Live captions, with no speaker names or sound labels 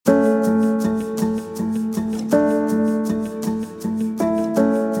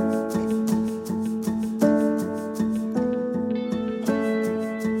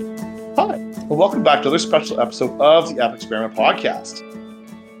back to another special episode of the App Experiment Podcast.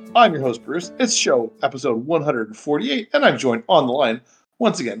 I'm your host, Bruce. It's show episode 148, and I'm joined on the line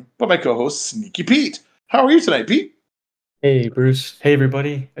once again by my co-host, Sneaky Pete. How are you tonight, Pete? Hey, Bruce. Hey,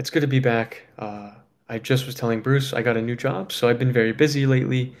 everybody. It's good to be back. I just was telling Bruce I got a new job, so I've been very busy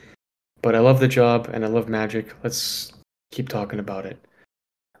lately, but I love the job and I love Magic. Let's keep talking about it.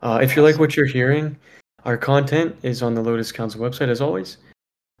 If you like what you're hearing, our content is on the Lotus Council website as always,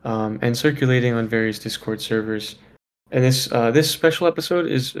 and circulating on various Discord servers. And this special episode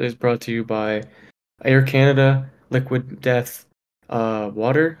is brought to you by Air Canada, Liquid Death,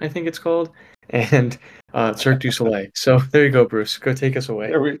 Water, I think it's called, and Cirque du Soleil. So there you go, Bruce. Go take us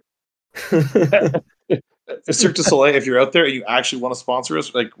away. Cirque du Soleil, if you're out there and you actually want to sponsor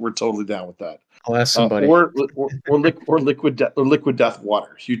us, like we're totally down with that. I'll ask somebody. Or Liquid Death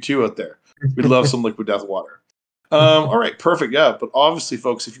Water. You two out there. We'd love some Liquid Death Water. All right, perfect. Yeah, but obviously,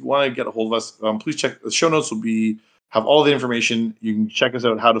 folks, if you want to get a hold of us, please check the show notes. Will have all the information. You can check us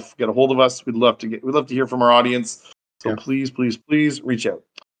out how to get a hold of us. We'd love to hear from our audience. So please reach out.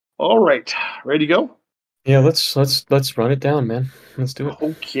 All right, ready to go? Yeah, let's run it down, man. Let's do it.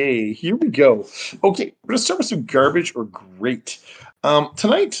 Okay, here we go. Okay, we're gonna start with some garbage or great.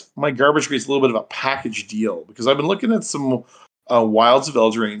 Tonight, my garbage great is a little bit of a package deal because I've been looking at some Wilds of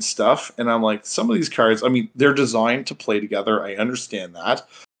Eldraine stuff, and I'm like, some of these cards, I mean, they're designed to play together. I understand that,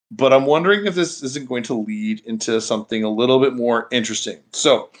 but I'm wondering if this isn't going to lead into something a little bit more interesting.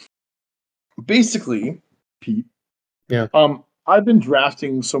 So, basically, Pete, yeah, I've been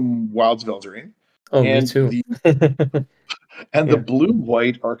drafting some Wilds of Eldraine. Oh, me too. The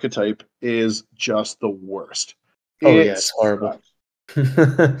blue-white archetype is just the worst. It's horrible.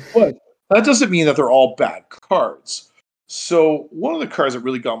 But that doesn't mean that they're all bad cards. So one of the cards that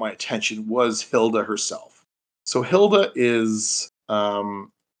really got my attention was Hilda herself. So Hilda is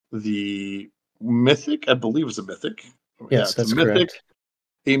the mythic, I believe it's a mythic. Yes, that's correct.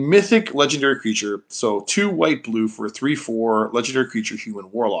 A mythic legendary creature. So 2 white-blue for a 3/4 legendary creature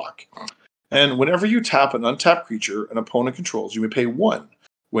human warlock. And whenever you tap an untapped creature an opponent controls, you may pay 1.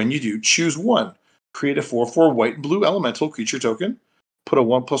 When you do, choose 1. Create a 4/4 white and blue elemental creature token. Put a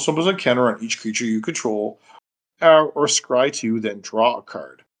 1+1 counter on each creature you control. Or scry 2, then draw a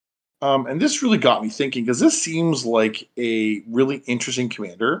card. And this really got me thinking, because this seems like a really interesting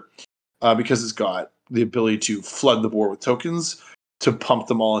commander, because it's got the ability to flood the board with tokens, to pump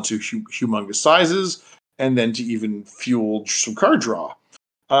them all into humongous sizes, and then to even fuel some card draw.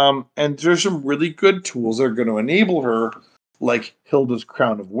 And there's some really good tools that are going to enable her, like Hilda's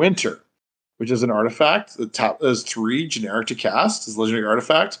Crown of Winter, which is an artifact that is 3 generic to cast as legendary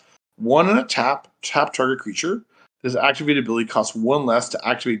artifact. 1 and a tap target creature. This activated ability costs 1 less to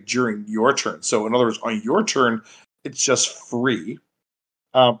activate during your turn. So in other words, on your turn, it's just free.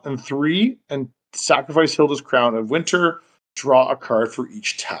 And 3, and sacrifice Hilda's Crown of Winter. Draw a card for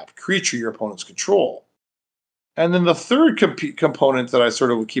each tapped creature your opponents control. And then the third component that I sort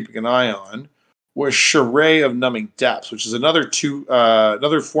of was keeping an eye on was Charade of Numbing Depths, which is another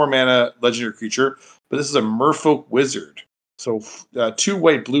 4 mana legendary creature, but this is a Merfolk Wizard. So 2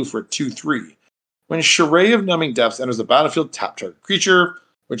 white-blue for a 2/3. When Charade of Numbing Depths enters the battlefield, tap target creature,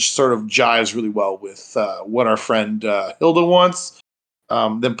 which sort of jives really well with what our friend Hilda wants,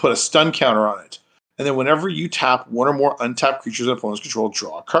 then put a stun counter on it. And then whenever you tap 1 or more untapped creatures in opponent's control,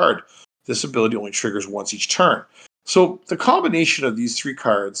 draw a card. This ability only triggers once each turn. So the combination of these 3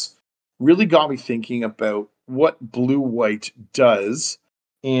 cards really got me thinking about what blue-white does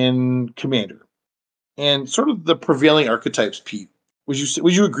in Commander. And sort of the prevailing archetypes, Pete, would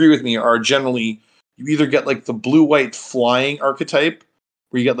you agree with me, are generally, you either get like the blue-white flying archetype,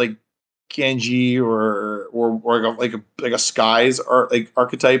 where you get like Genji or like a skies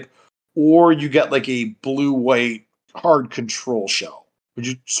archetype, or you get like a blue-white hard control shell. Would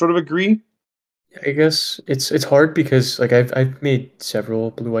you sort of agree? I guess it's hard because like I've made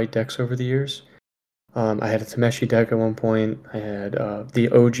several blue-white decks over the years. I had a Tameshi deck at one point. I had the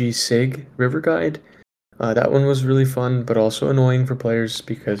OG Sig River Guide. That one was really fun, but also annoying for players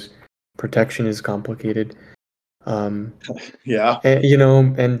because protection is complicated. Yeah.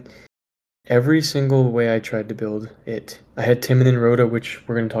 And every single way I tried to build it, I had Timon and Rhoda, which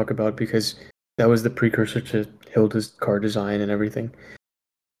we're going to talk about because that was the precursor to Hilda's card design and everything.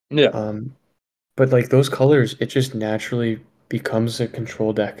 Yeah. But like those colors, it just naturally becomes a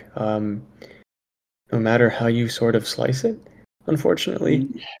control deck. No matter how you sort of slice it, unfortunately.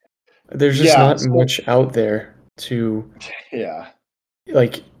 There's just not much out there to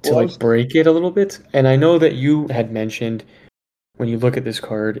break it a little bit. And I know that you had mentioned when you look at this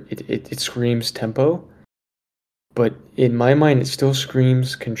card, it screams tempo. But in my mind, it still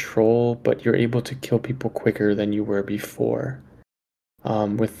screams control, but you're able to kill people quicker than you were before,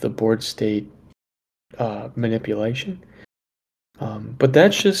 with the board state manipulation. But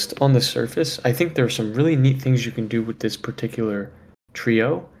that's just on the surface. I think there are some really neat things you can do with this particular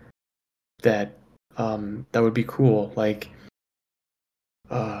trio that that would be cool, like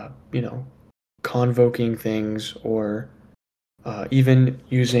you know, convoking things or even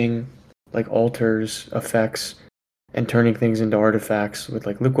using like altars effects and turning things into artifacts with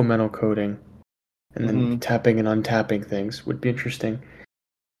like liquid metal coating and then Mm-hmm. tapping and untapping things would be interesting,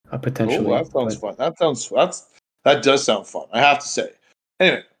 Oh, potentially. that sounds But fun. That does sound fun. I have to say.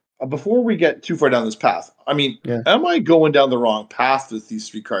 Anyway, before we get too far down this path, I mean, yeah, am I going down the wrong path with these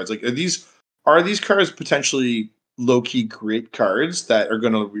three cards? Like, are these cards potentially low key great cards that are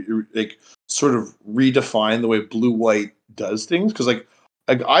going to like sort of redefine the way blue white does things? Because like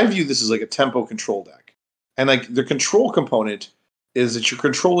I view this as like a tempo control deck, and like the control component is that you're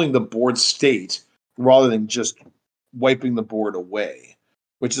controlling the board state rather than just wiping the board away,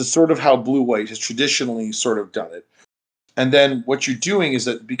 which is sort of how blue white has traditionally sort of done it. And then what you're doing is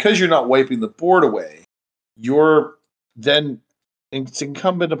that because you're not wiping the board away, you're then it's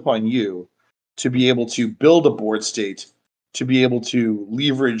incumbent upon you to be able to build a board state, to be able to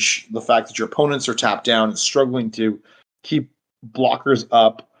leverage the fact that your opponents are tapped down and struggling to keep blockers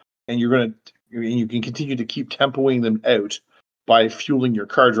up, and you can continue to keep tempoing them out by fueling your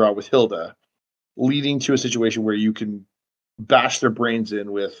card draw with Hilda, leading to a situation where you can bash their brains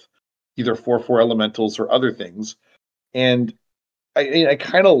in with either 4/4 elementals or other things. And I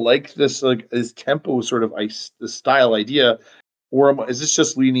kind of like this tempo sort of ice the style idea, or is this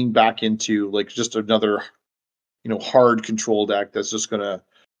just leaning back into like just another hard control deck that's just gonna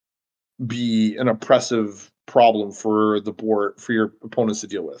be an oppressive problem for the board for your opponents to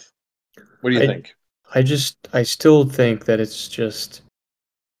deal with? What do you I think? I still think that it's just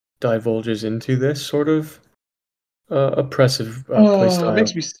divulges into this sort of oppressive play Oh, it style.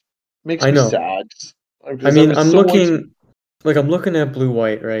 makes I me know. sad I because mean, I I'm still want to. looking like I'm looking at blue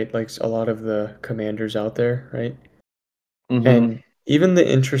white, right? Like a lot of the commanders out there, right? Mm-hmm. And even the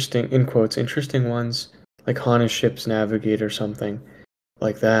interesting, in quotes, interesting ones, like Hana Ship's Navigate or something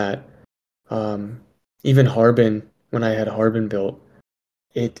like that. Um, Even Harbin, when I had Harbin built,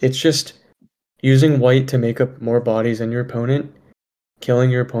 it's just using white to make up more bodies than your opponent,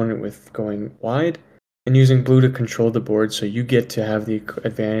 killing your opponent with going wide, and using blue to control the board so you get to have the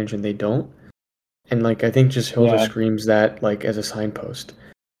advantage and they don't. And like I think just Hilda Yeah. screams that like as a signpost.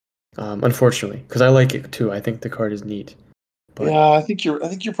 Unfortunately, because I like it too. I think the card is neat, but Yeah, I think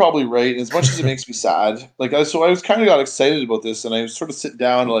you're probably right. As much as it makes me sad, so I was kind of got excited about this, and I sort of sit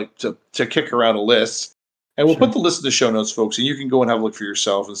down like to kick around a list, and we'll put sure. the list in the show notes, folks, and you can go and have a look for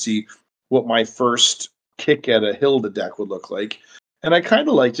yourself and see what my first kick at a Hilda deck would look like. And I kind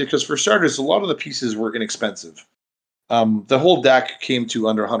of liked it because for starters, a lot of the pieces were inexpensive. The whole deck came to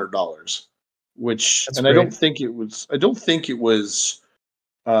under $100, which, That's and I great. don't think it was. I don't think it was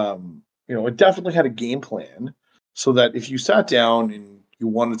it definitely had a game plan so that if you sat down and you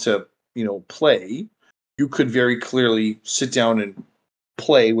wanted to, play, you could very clearly sit down and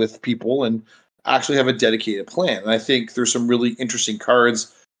play with people and actually have a dedicated plan. And I think there's some really interesting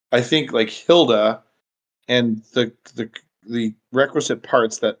cards. I think like Hilda and the requisite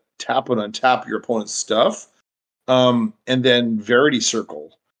parts that tap and untap your opponent's stuff, and then Verity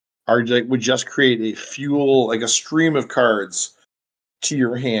Circle are like would just create a fuel like a stream of cards to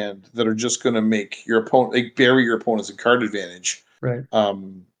your hand that are just going to make your opponent like bury your opponent's in card advantage. Right.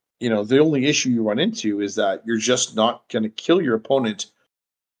 The only issue you run into is that you're just not going to kill your opponent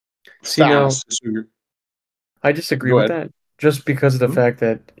See now, fast. So you're I disagree go with ahead. that just because of the Hmm? fact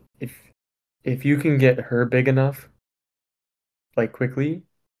that if you can get her big enough, like quickly,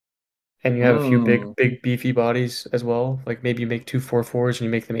 and you have a few Mm, big beefy bodies as well, like maybe you make two 4/4s and you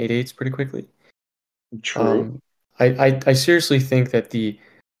make them 8/8s pretty quickly. true. Um, I seriously think that the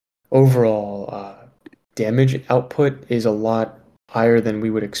overall damage output is a lot higher than we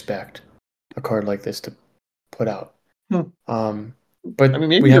would expect a card like this to put out. Hmm. Um, I but mean, we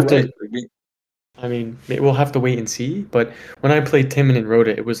maybe you're have right. to. I mean, we'll have to wait and see. But when I played Timon and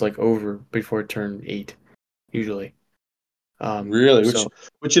Rhoda, it was like over before turn 8, usually. Really, which So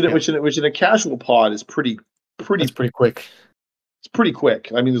which in a, yeah, which in a casual pod is that's pretty pretty quick. it's pretty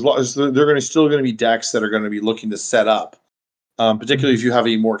quick. I mean, there's lots. They're going to still going to be decks that are going to be looking to set up. Particularly if Mhm. you have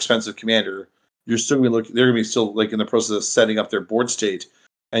a more expensive commander, you're still going to look. They're going to be still like in the process of setting up their board state,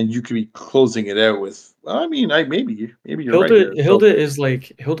 and you could be closing it out with. Well, I mean, maybe you're right here. So, Hilda is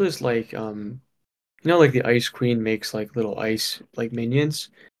like like the Ice Queen makes like little ice like minions.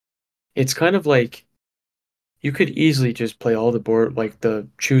 It's kind of like you could easily just play all the board, like the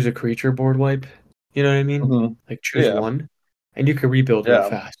choose a creature board wipe. You know what I mean? Hmm. Like choose Yeah, one, and you could rebuild real yeah.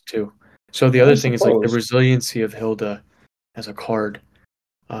 fast too. So the I other thing is like the suppose. resiliency of Hilda as a card.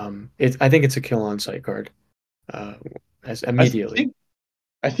 I think it's a kill on site card, uh, as I immediately. think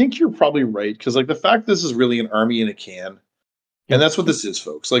I think you're probably right because like the fact this is really an army in a can, and Yep. that's what this is,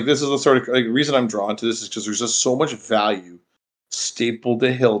 folks. Like this is the sort of like reason I'm drawn to this is because there's just so much value stapled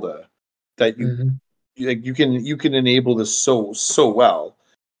to Hilda that Hmm. like you can enable this so well,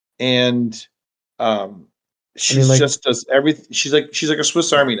 and um, I mean, she's like, just does everything. She's like a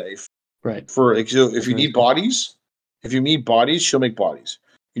Swiss Army knife right. for like, so I if was you gonna need say. bodies, if you need bodies, she'll make bodies.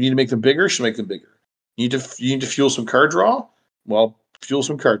 You need to make them bigger, she'll make them bigger. You need to fuel some card draw. Well, fuel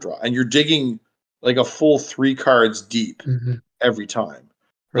some card draw, and you're digging like a full 3 cards deep Hmm. every time.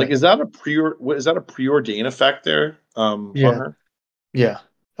 Like, Right. is that a preordain effect there on Yeah. her? Yeah.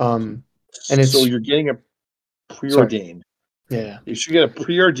 And So it's you're getting a sorry. preordain. Yeah. You should get a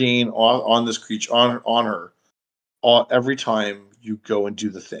preordain on this creature on her every time you go and do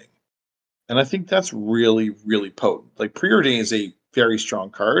the thing. And I think that's really, really potent. Like preordain is a very strong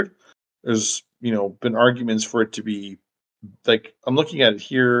card. There's, been arguments for it to be like I'm looking at it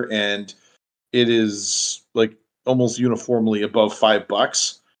here and it is like almost uniformly above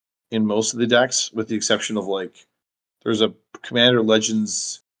 $5 in most of the decks, with the exception of like there's a Commander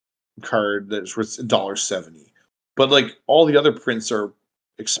Legends card that's worth $1.70. But like all the other prints are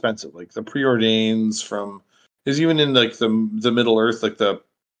expensive. Like the preordains from is even in like the Middle Earth, like the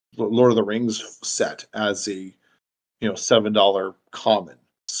Lord of the Rings set as a $7 common.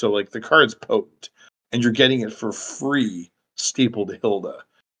 So like the card's potent, and you're getting it for free, stapled to Hilda.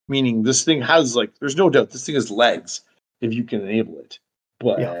 Meaning this thing has like there's no doubt this thing has legs if you can enable it. Yeah.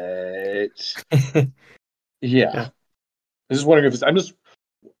 But yeah, Yeah. I'm just wondering if it's I'm just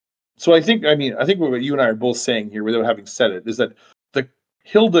so I think what you and I are both saying here without having said it is that the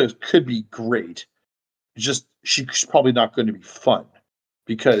Hilda could be great. Just she's probably not going to be fun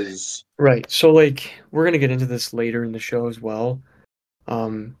because Right. So like we're gonna get into this later in the show as well.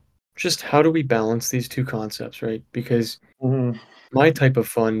 Um, just how do we balance these two concepts, right? Because Mhm. my type of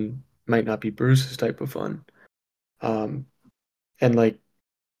fun might not be Bruce's type of fun. Um, and like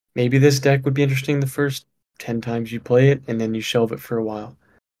maybe this deck would be interesting the first 10 times you play it and then you shelve it for a while.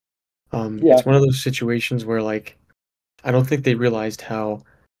 Yeah. It's one of those situations where like I don't think they realized how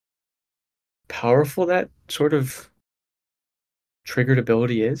powerful that sort of triggered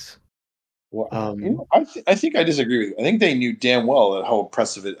ability is. Well, Um, I think I disagree with you. I think they knew damn well that how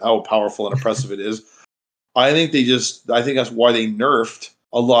powerful and oppressive it is. I think that's why they nerfed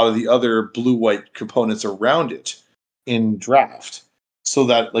a lot of the other blue white components around it in draft, so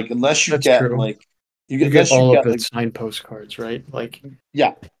that like unless you that's get true. like You get unless you all of get the like signpost cards, right? Like,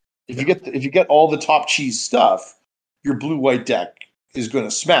 yeah, yeah, if you get all the top cheese stuff, your blue white deck is going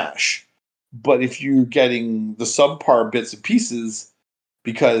to smash. But if you're getting the subpar bits and pieces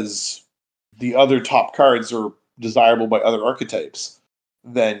because the other top cards are desirable by other archetypes,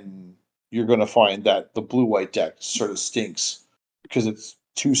 then you're going to find that the blue white deck sort of stinks because it's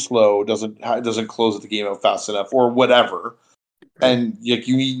too slow, doesn't close the game out fast enough, or whatever. right. And like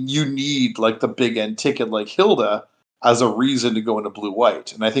you need like the big end ticket like Hilda as a reason to go into blue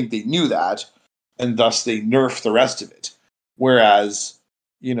white, and I think they knew that, and thus they nerfed the rest of it. Whereas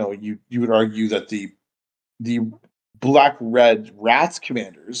you would argue that the black red rats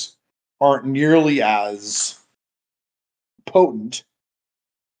commanders aren't nearly as potent,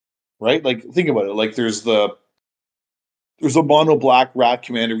 right? Like think about it. Like there's a mono black rat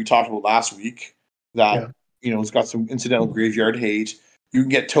commander we talked about last week that Yeah. has got some incidental graveyard hate. You can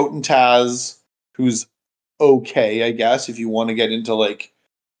get Toten Taz, who's okay, I guess, if you want to get into like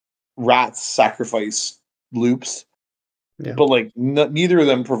rats sacrifice loops. Yeah. But like neither of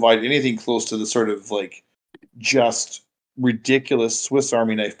them provide anything close to the sort of like just ridiculous Swiss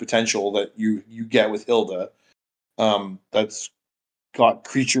Army knife potential that you get with Hilda. That's got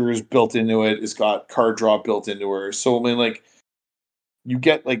creatures built into it. It's got card draw built into her. So I mean, like you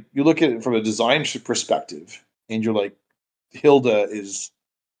look at it from a design perspective, and you're like, Hilda is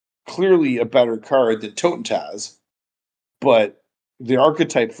clearly a better card than Totentaz, but the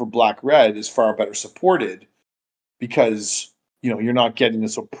archetype for black red is far better supported because you're not getting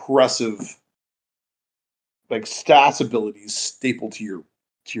this oppressive like stats abilities stapled to your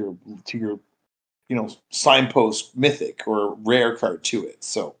to your signpost mythic or rare card to it.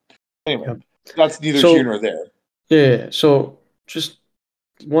 So anyway, Yeah. that's neither here So, nor there. yeah. So just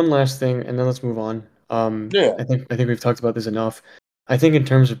one last thing, and then let's move on. Yeah. I think we've talked about this enough. I think in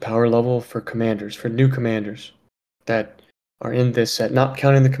terms of power level for commanders, for new commanders that are in this set, not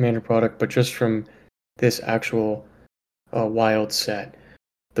counting the commander product, but just from this actual wild set.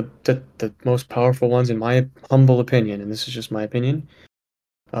 The most powerful ones, in my humble opinion, and this is just my opinion,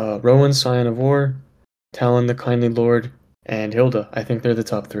 Rowan, Scion of War, Talon the Kindly Lord, and Hilda. I think they're the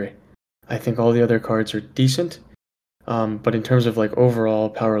top three. I think all the other cards are decent, but in terms of like overall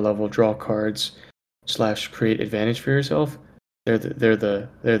power level, draw cards / create advantage for yourself, they're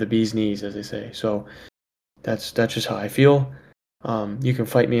the bee's knees, as they say. So that's just how I feel. You can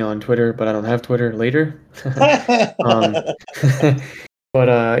fight me on Twitter, but I don't have Twitter later. um,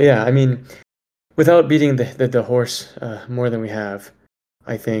 but yeah, I mean, without beating the horse more than we have,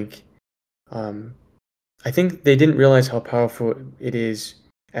 I think um, I think they didn't realize how powerful it is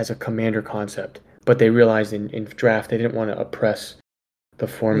as a commander concept, but they realized in draft they didn't want to oppress the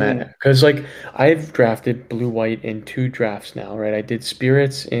format because like I've drafted blue white in 2 drafts now, right? I did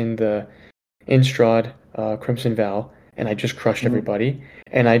spirits in the Instrad Crimson Vow, and I just crushed everybody,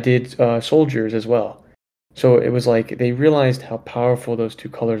 and I did soldiers as well. So it was like they realized how powerful those 2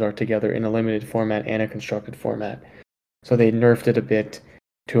 colors are together in a limited format and a constructed format. So they nerfed it a bit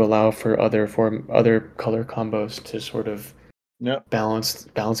to allow for other color combos to sort of balance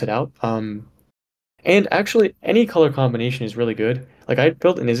it out. And actually, any color combination is really good. Like I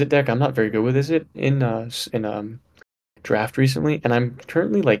built an Izzet deck. I'm not very good with Izzet in draft recently, and I'm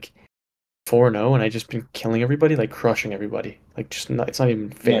currently like 4-0, and I just been killing everybody, like crushing everybody. Like it's not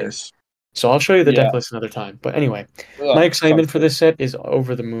even fair. Nice. So I'll show you the deck list another time. But anyway, my excitement for this set is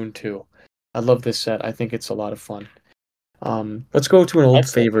over the moon too. I love this set. I think it's a lot of fun. Let's go to an old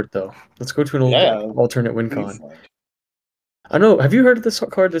favorite though. Let's go to an old alternate win con. I know. Have you heard of this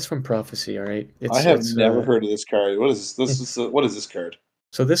card? That's from Prophecy. All right. I have never heard of this card. What is this? What is this card?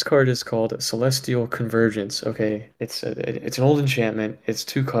 So this card is called Celestial Convergence. Okay, it's an old enchantment. It's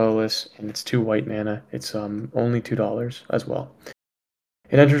 2 colorless and it's 2 white mana. It's only $2 as well.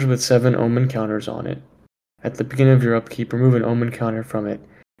 It enters with 7 omen counters on it. At the beginning of your upkeep, remove an omen counter from it.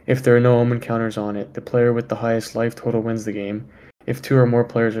 If there are no omen counters on it, the player with the highest life total wins the game. If 2 or more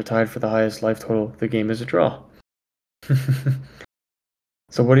players are tied for the highest life total, the game is a draw.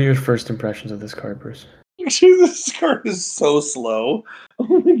 So what are your first impressions of this card, Bruce? Actually, this card is so slow.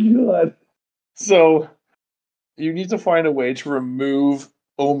 Oh my god. So you need to find a way to remove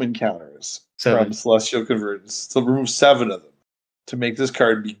omen counters 7. from Celestial Convergence. So remove 7 of them to make this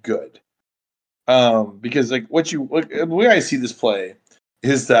card be good. Because like the way I see this play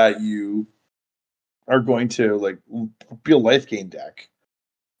is that you are going to like be a life gain deck,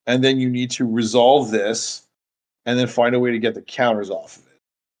 and then you need to resolve this, and then find a way to get the counters off of it.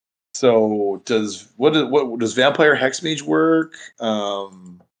 So does Vampire Hexmage work?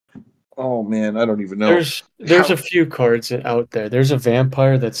 Oh man, I don't even know. There's a few cards out there. There's a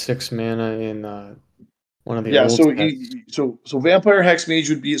vampire that's 6 mana in one of the old so Vampire Hexmage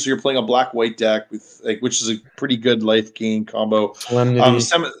would be, so you're playing a black-white deck with which is a pretty good life gain combo. Solemnity.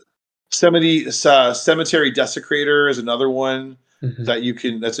 Cemetery Desecrator is another one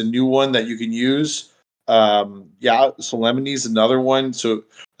that's a new one that you can use. Solemnity is another one. So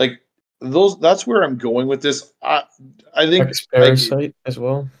like that's where I'm going with this. I think Hex Parasite as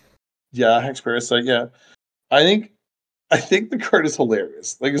well. Yeah, Hex Parasite, yeah. I think the card is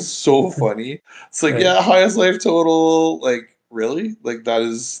hilarious. Like, it's so funny. It's like, highest life total. Like, really? Like,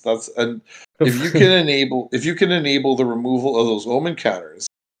 and if you can enable the removal of those omen counters,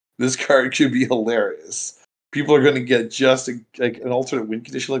 this card could be hilarious. People are going to get just an alternate win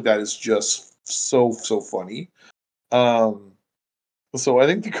condition like that is just so funny. So I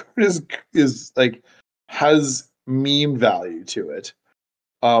think the card is like has meme value to it.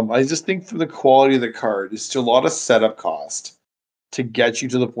 I just think from the quality of the card, it's still a lot of setup cost to get you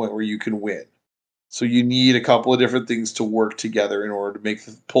to the point where you can win. So you need a couple of different things to work together in order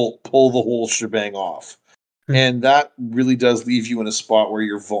to pull the whole shebang off. And that really does leave you in a spot where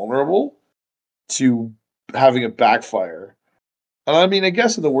you're vulnerable to having a backfire. And I mean, I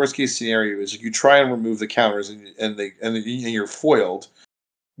guess in the worst case scenario is if you try and remove the counters and you're foiled,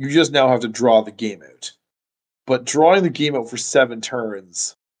 you just now have to draw the game out. But drawing the game out for 7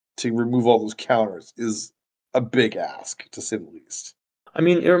 turns to remove all those counters is a big ask, to say the least. I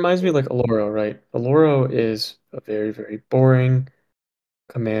mean, it reminds me of like Oloro, right? Oloro is a very, very boring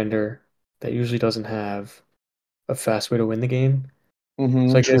commander that usually doesn't have a fast way to win the game.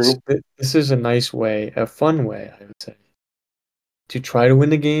 So I guess this is a nice way, a fun way, I would say, to try to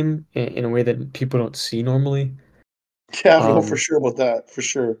win the game in a way that people don't see normally. Yeah, for sure about that, for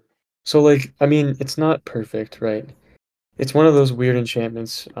sure. So like, I mean, it's not perfect, right? It's one of those weird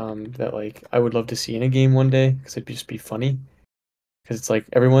enchantments that like I would love to see in a game one day because it'd just be funny. Because it's like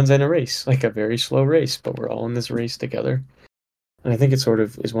everyone's in a race, like a very slow race, but we're all in this race together. And I think it sort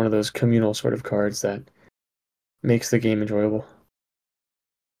of is one of those communal sort of cards that makes the game enjoyable.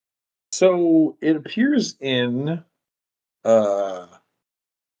 So it appears in uh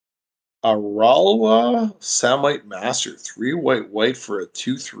Aralwa Samite Master, 3 white for a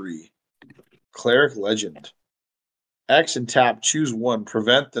 2/3 cleric legend. X and tap, choose one.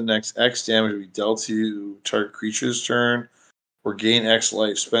 Prevent the next X damage to be dealt to target creature's turn, or gain X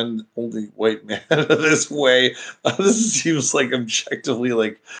life. Spend only white mana this way. This seems like objectively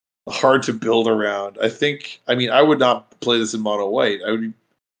like hard to build around. I mean, I would not play this in mono white.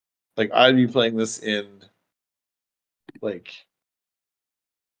 I'd be playing this in like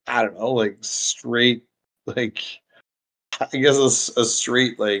I don't know, like straight like I guess a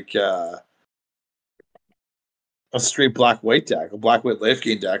straight a straight black white deck, a black white life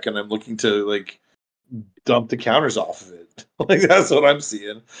gain deck, and I'm looking to like dump the counters off of it. Like that's what I'm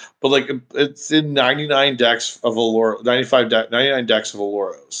seeing. But like it's in 99 decks of Allura, 99 decks of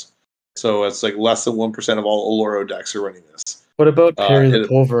Aloros. So it's like less than 1% of all Oloro decks are running this. What about Perry the It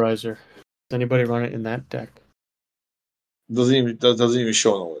Pulverizer? Does anybody run it in that deck? doesn't even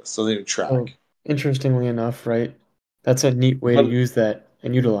show on the list. Doesn't even track. Oh, interestingly enough, right? That's a neat way to But use that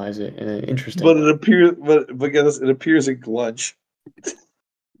and utilize it in an interesting but way. it appears but guess it appears in Glunch.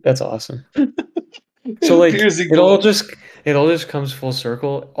 That's awesome. It So like appears in it all Glunch. just comes full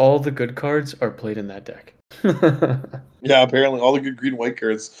circle. All the good cards are played in that deck. Yeah, apparently all the good green white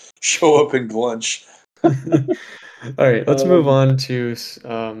cards show up in Glunch. All right, let's move Um, on to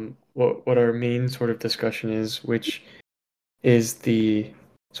what our main sort of discussion is, which is the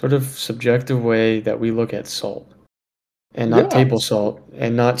sort of subjective way that we look at salt, and not yeah. table salt,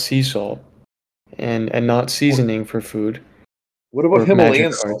 and not sea salt, and not seasoning for food What about or magic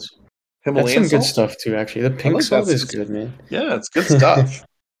Himalayan salt? cards. That's Himalayan some good salt? stuff too, actually. The I pink like that. salt is good, man. Yeah, it's good stuff.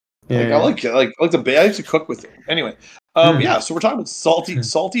 Like I Yeah. like it. I like I like to cook with it. Anyway, Hmm. yeah. So we're talking about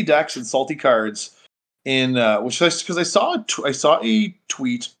salty decks and salty cards in which because I saw a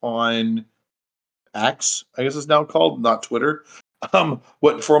tweet on X, I guess it's now called, not Twitter.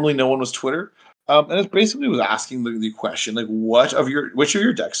 What formerly known was Twitter. And it basically was asking the question like, which of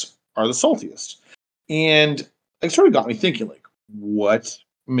your decks are the saltiest? And it sort of got me thinking like, what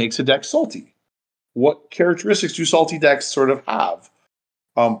makes a deck salty? What characteristics do salty decks sort of have?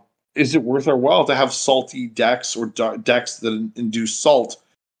 Um, is it worth our while to have salty decks or decks that induce salt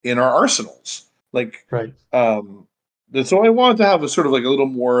in our arsenals? Like, Right. so I wanted to have a sort of like a little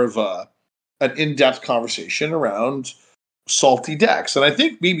more of an in-depth conversation around salty decks, and I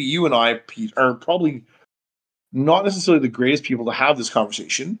think maybe you and I, Pete, are probably not necessarily the greatest people to have this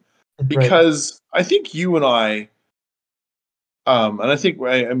conversation Right. because I think you and I, and I think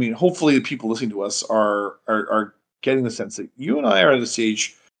I mean, hopefully, the people listening to us are getting the sense that you and I are at a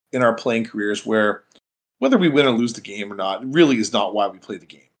stage in our playing careers where whether we win or lose the game or not really is not why we play the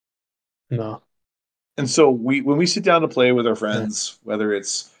game. No. And so when we sit down to play with our Yeah. friends, whether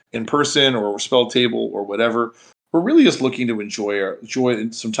it's in person or spell table or whatever, we're really just looking to enjoy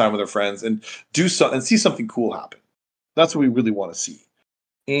some time with our friends and and see something cool happen. That's what we really want to see.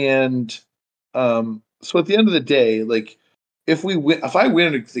 And so at the end of the day, like if I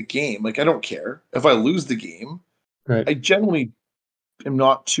win the game, like I don't care. If I lose the game, Right. I generally am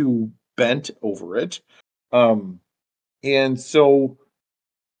not too bent over it. Um, and so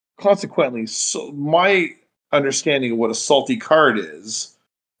consequently, so my understanding of what a salty card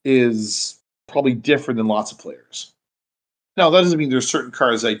is probably different than lots of players. Now that doesn't mean there's certain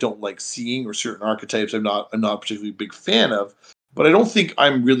cards I don't like seeing or certain archetypes I'm not particularly a big fan of, but I don't think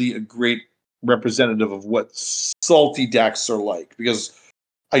I'm really a great representative of what salty decks are like because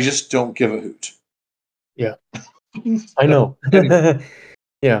I just don't give a hoot. Yeah. I So know. anyway,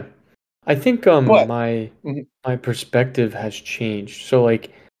 Yeah. I think but mhm, my perspective has changed. So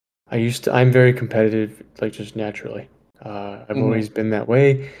like I'm very competitive like just naturally. I've mhm, always been that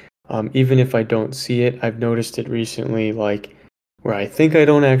way. Even if I don't see it, I've noticed it recently like where I think I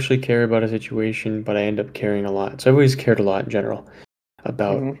don't actually care about a situation, but I end up caring a lot. So I've always cared a lot in general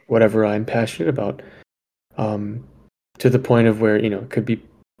about mhm, whatever I'm passionate about. Um, to the point of where, it could be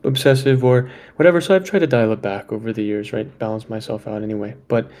obsessive or whatever. So I've tried to dial it back over the years, right? Balance myself out anyway.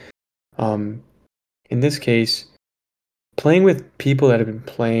 But um, in this case, playing with people that have been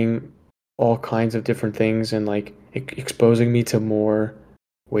playing all kinds of different things and like exposing me to more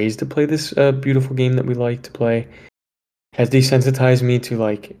ways to play this beautiful game that we like to play has desensitized me to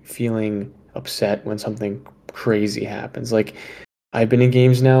like feeling upset when something crazy happens. Like I've been in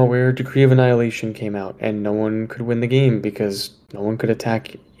games now where Decree of Annihilation came out and no one could win the game because no one could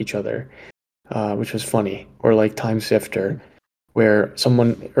attack each other, which was funny. Or like Time Sifter, where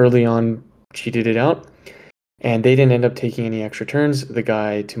someone early on cheated it out and they didn't end up taking any extra turns. The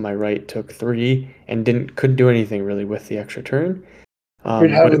guy to my right took 3 and couldn't do anything really with the extra turn.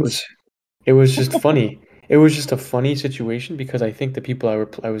 Good But heavens. it was just funny. It was just a funny situation because I think the people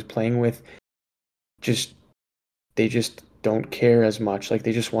I was playing with just they just don't care as much. Like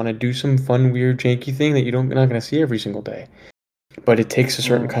they just want to do some fun, weird, janky thing that you're not gonna see every single day. But it takes a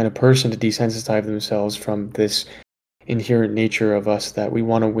certain kind of person to desensitize themselves from this inherent nature of us that we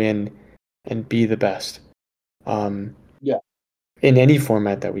want to win and be the best. Yeah. In any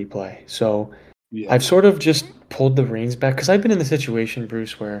format that we play. So Yeah. I've sort of just pulled the reins back because I've been in the situation,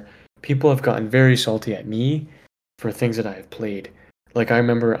 Bruce, where people have gotten very salty at me for things that I have played. Like I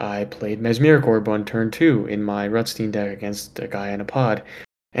remember I played Mesmeric Orb on turn 2 in my Rutstein deck against a guy in a pod,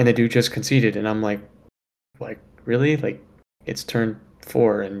 and the dude just conceded, and I'm like really? Like it's turn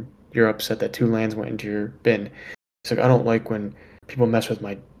 4 and you're upset that 2 lands went into your bin. It's like I don't like when people mess with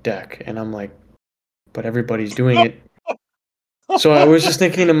my deck, and I'm like, but everybody's doing it. So I was just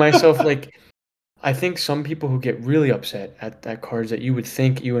thinking to myself, like, I think some people who get really upset at cards that you would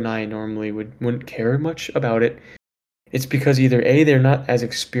think you and I normally wouldn't care much about it, it's because either A, they're not as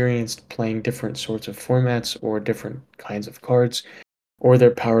experienced playing different sorts of formats or different kinds of cards, or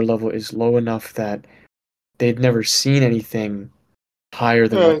their power level is low enough that they've never seen anything higher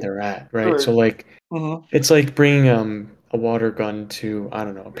than what Right. they're at, right? Right. So like Mm-hmm. it's like bringing a water gun to, I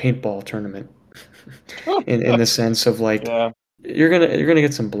don't know, a paintball tournament in the sense of like Yeah. you're gonna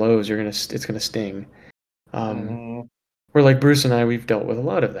get some blows, it's gonna sting. Um, Mm-hmm. where like Bruce and I, we've dealt with a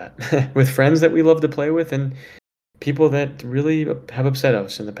lot of that with friends that we love to play with and people that really have upset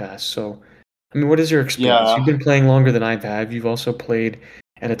us in the past. So, I mean, what is your experience? You've Yeah. been playing longer than I've had. You've also played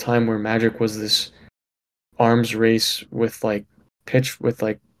at a time where Magic was this arms race with like pitch with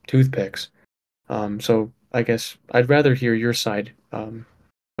like toothpicks. So I guess I'd rather hear your side of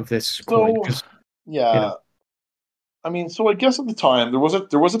this coin So because you know, yeah. I mean, so I guess at the time there was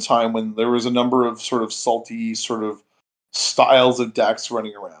a time when there was a number of sort of salty sort of styles of decks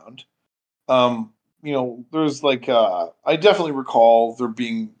running around. Um, there's like I definitely recall there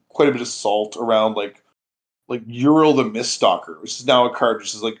being quite a bit of salt around like Ural the Miststalker, which is now a card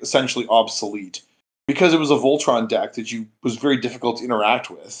which is like essentially obsolete because it was a Voltron deck that you was very difficult to interact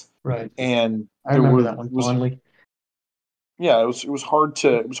with, right? and I there remember was that one was fondly. yeah, it was hard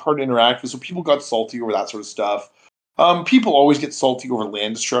to interact with. So people got salty over that sort of stuff. People always get salty over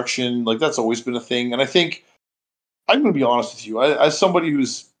land destruction. Like that's always been a thing. And I think I'm going to be honest with you, as somebody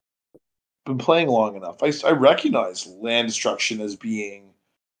who's been playing long enough, I recognize land destruction as being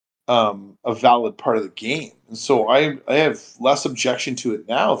a valid part of the game, and so I have less objection to it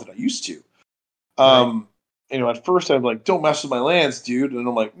now than I used to. Right. Um, at first I'm like, "Don't mess with my lands, dude," and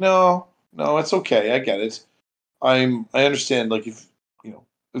I'm like, "No, no, it's okay. I get it. I understand. Like if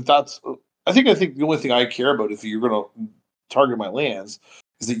that's I think the only thing I care about if you're gonna target my lands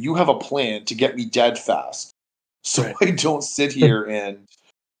is that you have a plan to get me dead fast, so Right. I don't sit here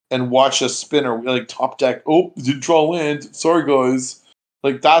and watch a spinner like top deck. Oh, didn't draw land. Sorry guys.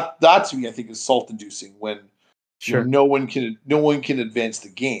 Like that to me I think is salt inducing when Sure. no one can advance the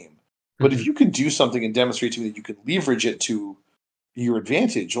game. But if Hmm. you can do something and demonstrate to me that you can leverage it to your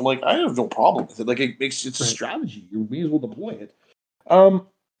advantage, I'm like, I have no problem with it. Like it's a Right. strategy. You may as well deploy it. Um,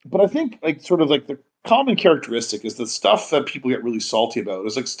 but I think like sort of like the common characteristic is the stuff that people get really salty about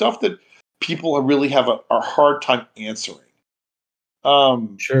is like stuff that people really have a hard time answering.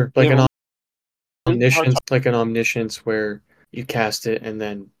 Sure. They Like have an a really hard omniscience, time. like an omniscience where you cast it and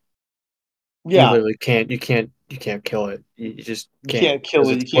then you Yeah, literally you can't kill it. You just you can't can't kill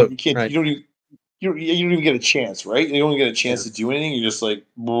because it. it's You can't. blue. You can't. Right. You don't even get a chance, right? You don't even get a Yeah. chance to do anything. You're just like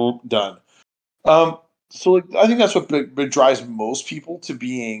boop, done. So like I think that's what drives most people to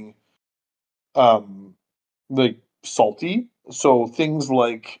being um like salty. So things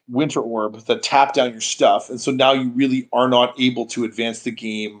like Winter Orb that tap down your stuff, and so now you really are not able to advance the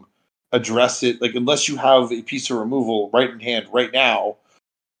game, address it. Like unless you have a piece of removal right in hand right now,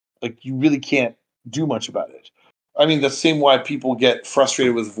 like you really can't do much about it. I mean, the same why people get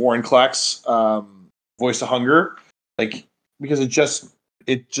frustrated with Vorinclex, Voice of Hunger, like because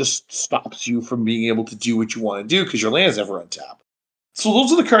it just stops you from being able to do what you want to do because your land is never untapped. So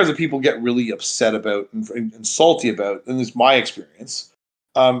those are the cards that people get really upset about and salty about, and it's my experience.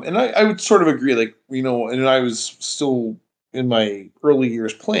 And I would sort of agree, like and I was still in my early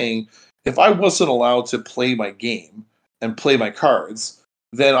years playing. If I wasn't allowed to play my game and play my cards,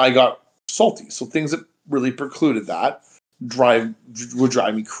 then I got salty. So things that really precluded that drive would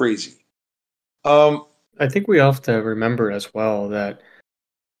drive me crazy. Um, I think we have to remember as well that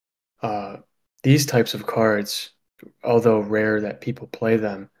uh, these types of cards, although rare that people play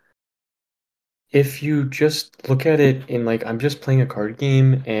them, if you just look at it in like I'm just playing a card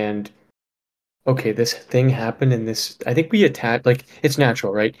game and okay, this thing happened and this I think we attach like it's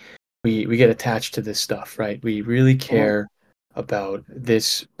natural, right? We get attached to this stuff, right? We really Mhm. care about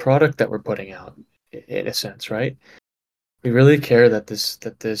this product that we're putting out in a sense, right? We really care that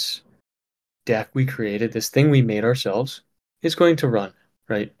this deck we created, this thing we made ourselves, is going to run,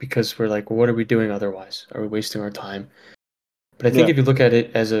 right? Because we're like, well, what are we doing otherwise? Are we wasting our time? But I think Yeah. if you look at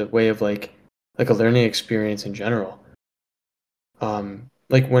it as a way of like a learning experience in general,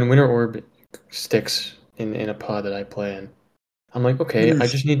 like when Winter Orb sticks in a pod that I play in, I'm like, okay, Oof. I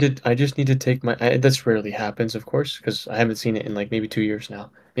just need to take my. That's rarely happens, of course, because I haven't seen it in like maybe 2 years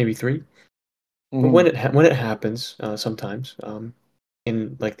now, maybe three. But Mhm. when it happens, sometimes,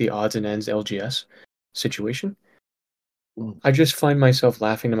 in like the odds and ends LGS situation, Mhm. I just find myself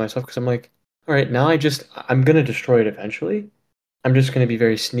laughing to myself because I'm like, all right, now I'm gonna destroy it eventually. I'm just gonna be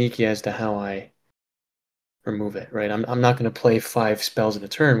very sneaky as to how I remove it, right? I'm not gonna play 5 spells in a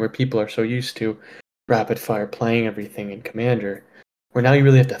turn where people are so used to rapid fire playing everything in Commander, where now you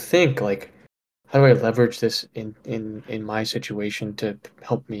really have to think like, how do I leverage this in my situation to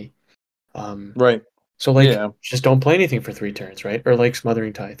help me? Um, Right. so like, Yeah. just don't play anything for 3 turns, right? Or like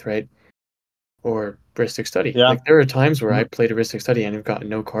Smothering Tithe, right? Or Ristic Study. Yeah. Like there are times where I Mhm. played a Ristic Study and have gotten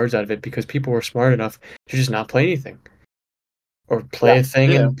no cards out of it because people were smart enough to just not play anything or play Yeah. a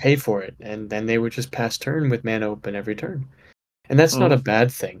thing Yeah. and pay for it, and then they would just pass turn with mana open every turn. And that's not Mhm. a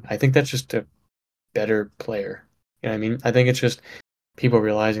bad thing. I think that's just a better player. You know what I mean? I think it's just people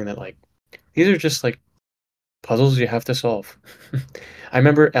realizing that like these are just like puzzles you have to solve. I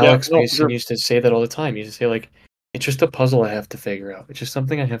remember Yeah. Alex No, for Mason sure. used to say that all the time. He used to say like it's just a puzzle I have to figure out. It's just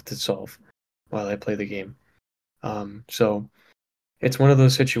something I have to solve while I play the game. So it's one of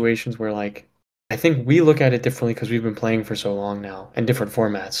those situations where like I think we look at it differently because we've been playing for so long now and different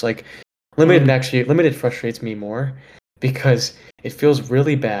formats. Like Mhm. limited frustrates me more because it feels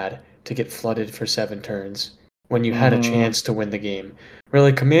really bad to get flooded for 7 turns when you had a Mhm. chance to win the game. Where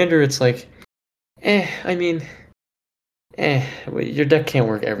like Commander, it's like, I mean, your deck can't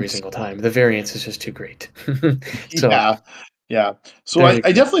work every single time. The variance is just too great. So Yeah. Yeah. So there I, you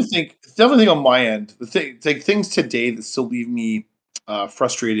I go. definitely think on my end, things today that still leave me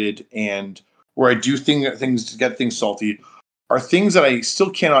frustrated and where I do things to get things salty are things that I still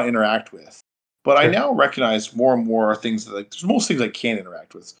cannot interact with. But I Sure. now recognize more and more are things that like there's most things I can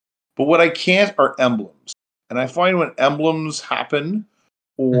interact with. But what I can't are emblems. And I find when emblems happen,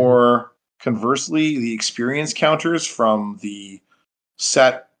 Hmm. or conversely, the experience counters from the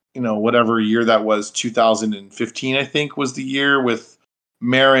set, whatever year that was, 2015, I think was the year with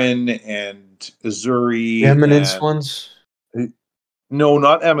Marin and The Azuri Eminence and ones. no,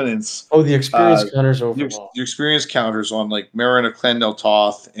 not Eminence. Oh, the experience Uh, counters your, overall. your experience counters on like Marin of Clendel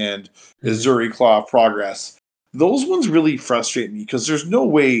Toth and Hmm. Azuri Claw of Progress. Those ones really frustrate me because there's no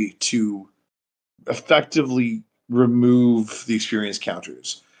way to effectively remove the experience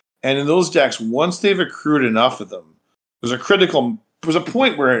counters. And in those decks, once they've accrued enough of them, there's a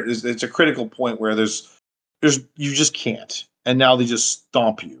point where it's a critical point where there's you just can't. And now they just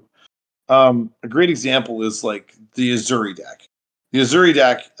stomp you. A great example is like the Azuri deck. The Azuri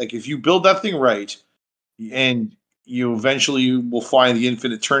deck, like if you build that thing right, and you eventually will find the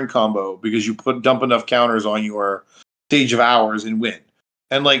infinite turn combo because you dump enough counters on your Stage of Hours and win.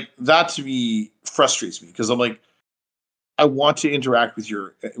 And like that to me frustrates me because I'm like, I want to interact with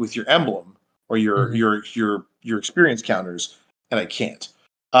your emblem or Hmm. your experience counters, and I can't.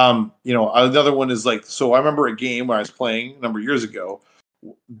 Another one is like, so I remember a game where I was playing a number of years ago,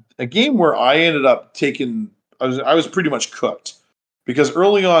 a game where I ended up taking, I was pretty much cooked because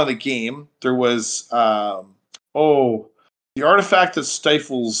early on in the game there was the artifact that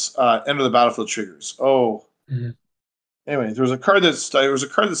stifles enter the battlefield triggers. Hmm. Anyway, there was a card that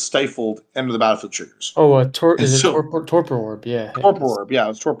stifled enter the battlefield triggers, Oh, and is it so Torpor Orb? Yeah, yeah. Torpor Orb, yeah, it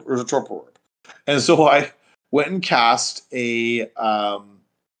was a Torpor Orb, and so I went and cast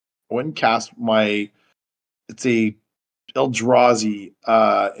my, it's a Eldrazi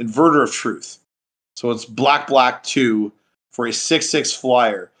Inverter of Truth. So it's black, black 2 for a 6/6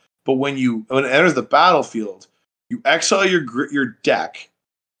 flyer. But when it enters the battlefield, you exile your deck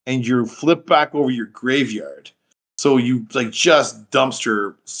and you flip back over your graveyard. So you like just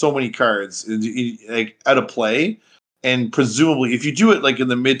dumpster so many cards like out of play, and presumably if you do it like in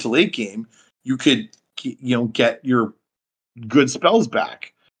the mid to late game, you could get your good spells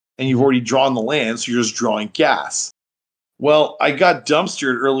back, and you've Mhm. already drawn the land, so you're just drawing gas. Well, I got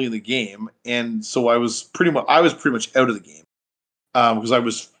dumpstered early in the game, and so I was pretty much out of the game because I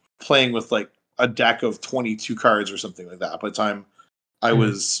was playing with like a deck of 22 cards or something like that by the time I Mhm.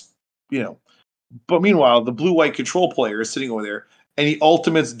 was, you know. But meanwhile, the blue-white control player is sitting over there, and he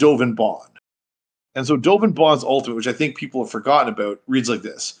ultimates Dovin Bond. And so Dovin Bond's ultimate, which I think people have forgotten about, reads like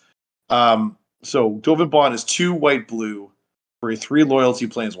this. So Dovin Bond is 2 white blue for a 3 loyalty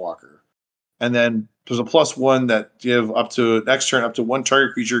planeswalker. And then there's a +1 that give up to next turn up to 1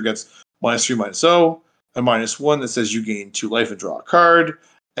 target creature gets -3/-0, a -1 that says you gain 2 life and draw a card,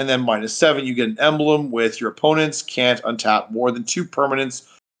 and then -7 you get an emblem with your opponents can't untap more than 2 permanents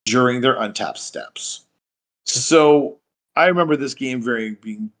during their untap steps. So I remember this game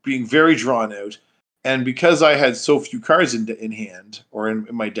being very drawn out, and because I had so few cards in hand or in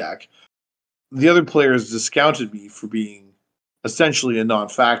my deck, the other players discounted me for being essentially a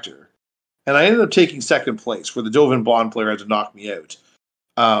non-factor. And I ended up taking second place, where the Dovin Bond player had to knock me out,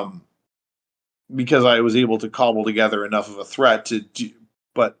 because I was able to cobble together enough of a threat to do.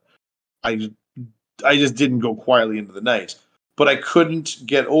 But I just didn't go quietly into the night. But I couldn't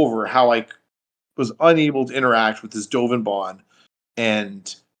get over how I was unable to interact with this Dovin Bond,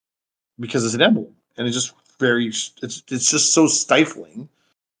 and because it's an emblem, and it's just so stifling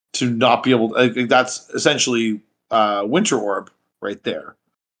to not be able to. That's essentially Winter Orb right there.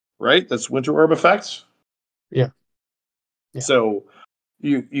 Right? That's Winter Orb effect. Yeah. So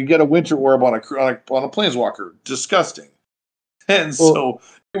you get a Winter Orb on a planeswalker. Disgusting. And so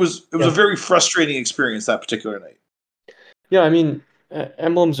it was a very frustrating experience that particular night. Yeah, I mean,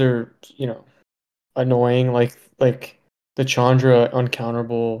 emblems are, annoying, like the Chandra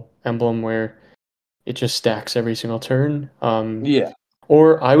uncounterable emblem where it just stacks every single turn. Yeah.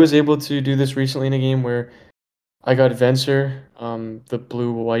 Or I was able to do this recently in a game where I got Venser, the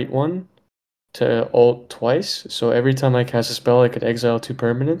blue-white one, to ult twice. So every time I cast a spell, I could exile 2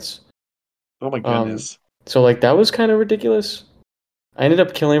 permanents. Oh my goodness. So like that was kind of ridiculous. I ended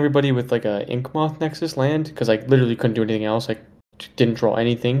up killing everybody with like a Inkmoth Nexus land because I literally couldn't do anything else. I didn't draw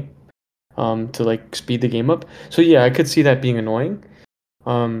anything to like speed the game up. So yeah, I could see that being annoying.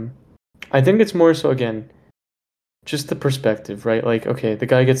 I think it's more so again, just the perspective, right? Like, okay, the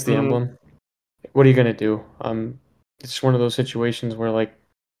guy gets the emblem. What are you gonna do? It's one of those situations where like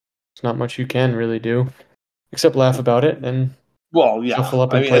there's not much you can really do except laugh about it and shuffle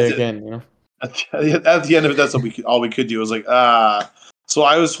up and play again. At the end of it, that's what all we could do. It was like, So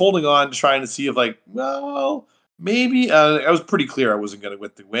I was holding on to trying to see if, like, well, maybe. I was pretty clear I wasn't going to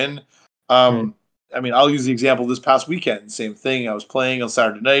get the win. I mean, I'll use the example this past weekend. Same thing. I was playing on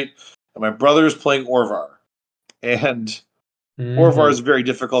Saturday night, and my brother is playing Orvar. And Orvar is a very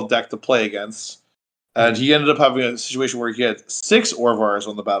difficult deck to play against. And he ended up having a situation where he had 6 Orvars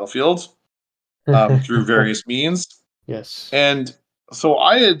on the battlefield through various means. Yes. And so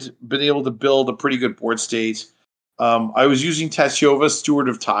I had been able to build a pretty good board state. I was using Tatyova, Steward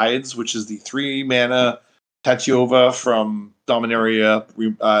of Tides, which is the 3 mana Tatyova from Dominaria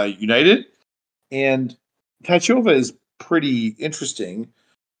United. And Tatyova is pretty interesting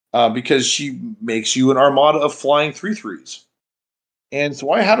because she makes you an armada of flying 3/3s. And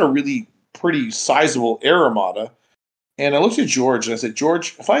so I had a really pretty sizable air armada. And I looked at George and I said,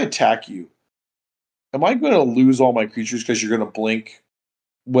 George, if I attack you, am I going to lose all my creatures because you're going to blink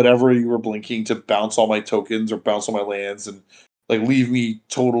whatever you were blinking to bounce all my tokens or bounce all my lands and like leave me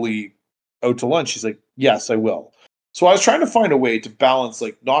totally out to lunch? He's like, yes, I will. So I was trying to find a way to balance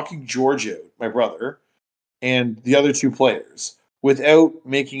like knocking George out, my brother, and the other 2 players without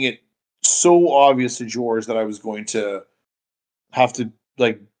making it so obvious to George that I was going to have to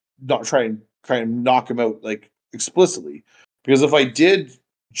like not try and knock him out like explicitly. Because if I did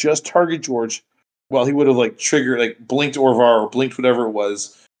just target George, well, he would have like triggered, like blinked Orvar or blinked whatever it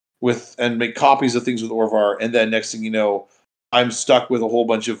was and make copies of things with Orvar, and then next thing you know, I'm stuck with a whole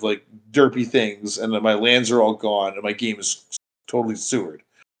bunch of like derpy things, and then my lands are all gone, and my game is totally sewered.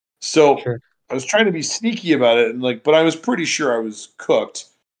 So I was trying to be sneaky about it, and like, but I was pretty sure I was cooked,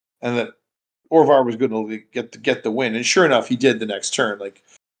 and that Orvar was going to get the win, and sure enough, he did the next turn. Like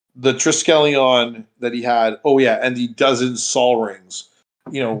the Triskelion that he had, and the dozen Sol Rings,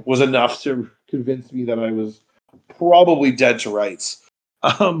 was enough to convince me that I was probably dead to rights.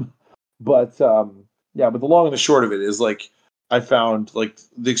 But the long and the short of it is like I found like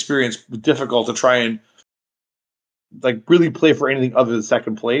the experience difficult to try and like really play for anything other than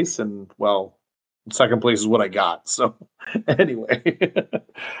second place, and well, second place is what I got. So anyway,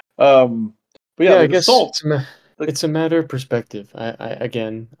 but I guess it's a matter of perspective. I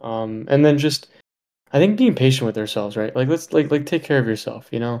again, and then just I think being patient with ourselves, right? Like let's like take care of yourself.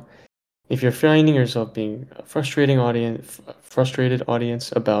 If you're finding yourself being a frustrated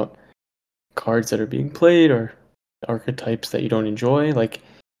audience about cards that are being played or archetypes that you don't enjoy, like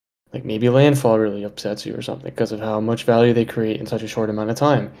maybe Landfall really upsets you or something because of how much value they create in such a short amount of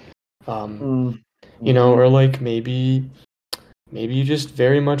time. Um, Mm-hmm. or like maybe you just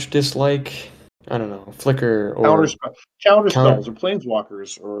very much dislike, I don't know, Flicker or Counter count spells or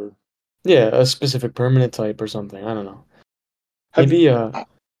planeswalkers or yeah, a specific permanent type or something. I don't know. have you? Maybe I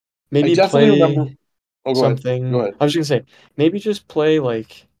maybe definitely remember. play Oh, go ahead. Go something. ahead. I was gonna say maybe just play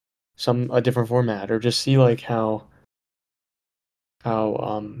like a different format or just see like how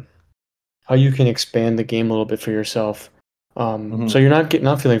um how you can expand the game a little bit for yourself. So Mm-hmm. you're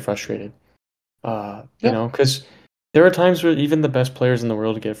not feeling frustrated. Yeah. Because there are times where even the best players in the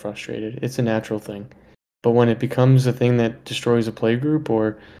world get frustrated. It's a natural thing. But when it becomes a thing that destroys a play group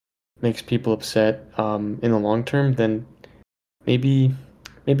or makes people upset in the long term, then maybe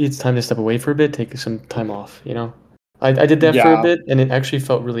it's time to step away for a bit, take some time off, I did that for a Yeah. bit and it actually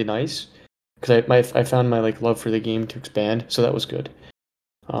felt really nice because I found my like love for the game to expand, so that was good.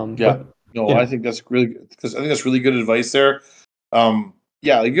 Yeah. But No, you I know, think that's really because I think that's really good advice there.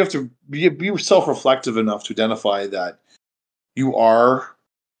 Yeah, like you have to be self-reflective enough to identify that you are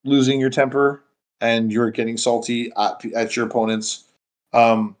losing your temper and you're getting salty at your opponents.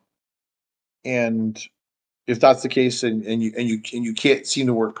 Um, and if that's the case and you can't seem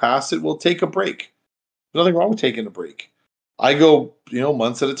to work past it, well, take a break. There's nothing wrong with taking a break. I go,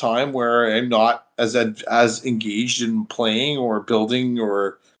 months at a time where I'm not as engaged in playing or building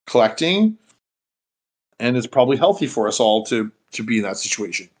or collecting, and it's probably healthy for us all to be in that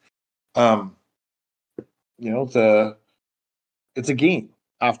situation. Um, the it's a game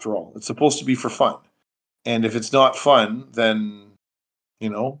after all. It's supposed to be for fun, and if it's not fun, then you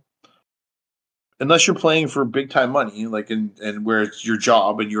know, unless you're playing for big time money, like and where it's your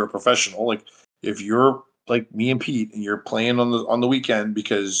job and you're a professional, like if you're like me and Pete and you're playing on the weekend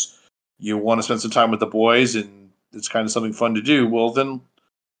because you want to spend some time with the boys and it's kind of something fun to do, well then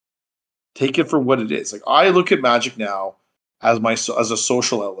take it for what it is. Like I look at Magic now as a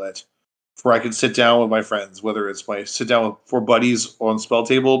social outlet where I can sit down with my friends, whether it's my sit down with four buddies on spell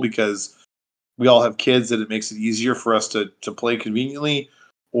table because we all have kids and it makes it easier for us to play conveniently,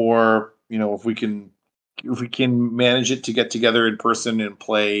 or if we can manage it to get together in person and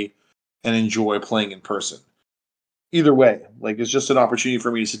play and enjoy playing in person. Either way, like it's just an opportunity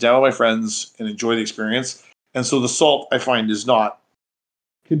for me to sit down with my friends and enjoy the experience. And so the salt I find is not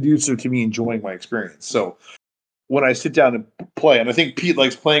conducive to me enjoying my experience. So when I sit down and play, and I think Pete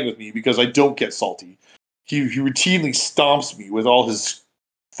likes playing with me because I don't get salty. He routinely stomps me with all his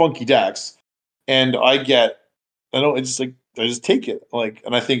funky decks, and I don't it's just like I just take it like,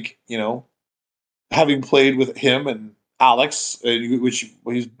 and I think having played with him and Alex,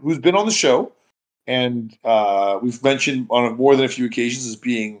 who's been on the show, and we've mentioned on more than a few occasions as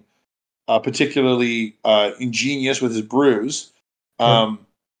being particularly ingenious with his brews. sure. Um,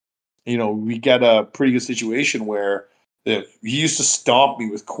 we get a pretty good situation where he used to stomp me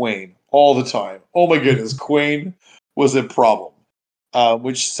with Quain all the time. Oh my goodness, Quain was a problem.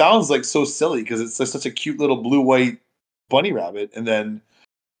 Which sounds like so silly because it's like such a cute little blue white bunny rabbit, and then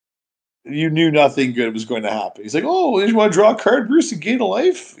you knew nothing good was going to happen. He's like, "Oh, you want to draw a card, Bruce, and gain a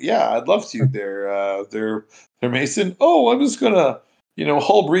life? Yeah, I'd love to." They're Mason. Oh, I'm just gonna,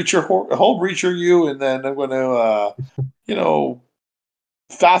 hull breacher you, and then I'm gonna, you know,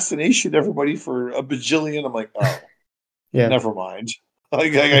 fascination everybody for a bajillion. I'm like, oh, Yeah. never mind.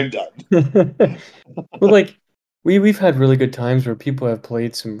 Like I'm done. Well, like we've had really good times where people have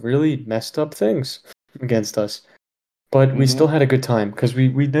played some really messed up things against us, but we still Hmm. had a good time because we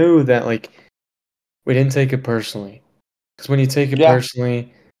knew that like we didn't take it personally. Because when you take it Yeah,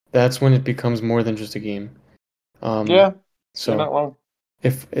 personally, that's when it becomes more than just a game. Um, yeah, you're so not wrong.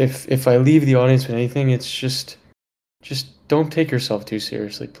 if I leave the audience with anything, it's just don't take yourself too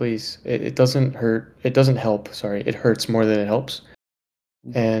seriously, please. It doesn't hurt. It doesn't help. Sorry, it hurts more than it helps.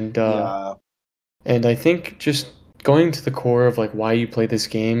 And Yeah, and I think just going to the core of like why you play this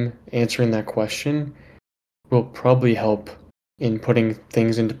game, answering that question will probably help in putting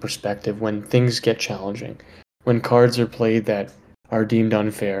things into perspective when things get challenging, when cards are played that are deemed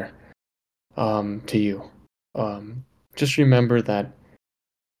unfair to you. Um, just remember that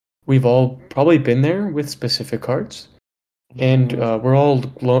we've all probably been there with specific cards, and hmm, we're all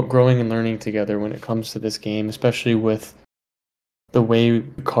growing and learning together when it comes to this game, especially with the way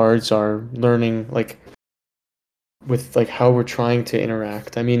cards are learning, like with like how we're trying to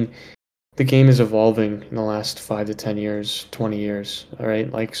interact. I mean, the game is evolving in the last 5 to 10 years, 20 years. All right,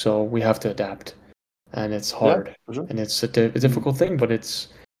 like so we have to adapt, and it's yeah, hard, for sure. and it's a difficult thing, but it's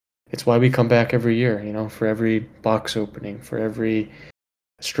why we come back every year. For every box opening, for every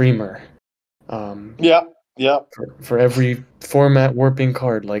streamer, um, Yeah, yeah. for every format warping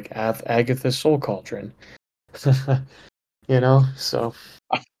card like Agatha's Soul Cauldron. So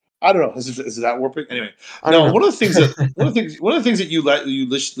I don't know. Is that warping? Anyway, I don't no. know. One of the things that you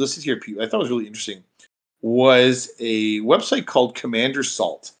listed here, Pete, I thought was really interesting was a website called Commander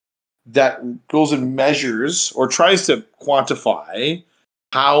Salt that goes and measures or tries to quantify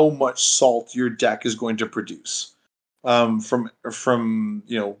how much salt your deck is going to produce from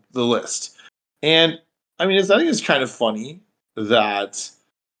the list. And I mean, I think it's kind of funny that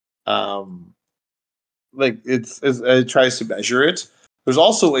um, like it tries to measure it. There's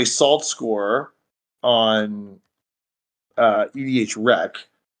also a salt score on EDH Rec,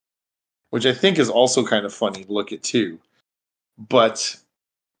 which I think is also kind of funny to look at too. But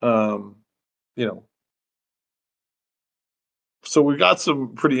um, you know, so we've got some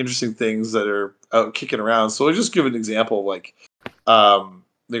pretty interesting things that are out kicking around. So I'll just give an example. Like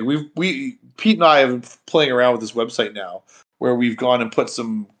we Pete and I have been playing around with this website now, where we've gone and put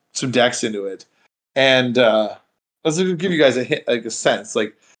some decks into it, and let's give you guys a hint, like a sense.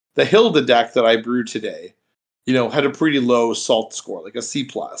 Like the Hilda deck that I brewed today, had a pretty low salt score, like a C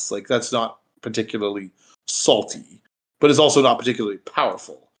plus. Like that's not particularly salty, but it's also not particularly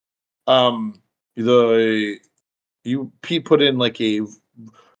powerful. The you Pete put in like a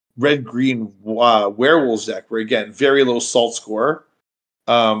red green werewolves deck where again very low salt score.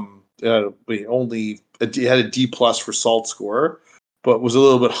 It had a D plus for salt score, but was a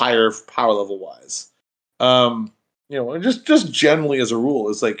little bit higher power level wise. And just generally as a rule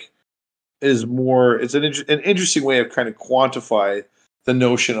is more. It's an interesting way of kind of quantify the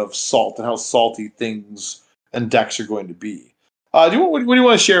notion of salt and how salty things and decks are going to be. What do you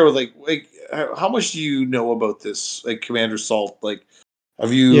want to share with how much do you know about this Commander Salt? Like,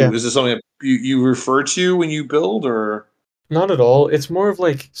 Yeah, is this something that you refer to when you build or? not at all. It's more of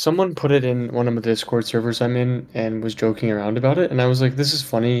like someone put it in one of the Discord servers I'm in and was joking around about it, and I was like, this is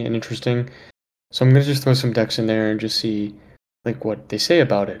funny and interesting. So I'm gonna just throw some decks in there and just see like what they say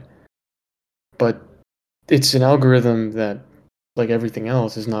about it. But it's an algorithm that, like everything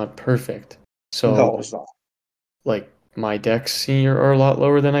else, is not perfect. No, So it's not. like my decks are a lot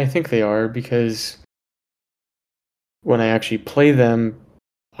lower than I think they are because when I actually play them,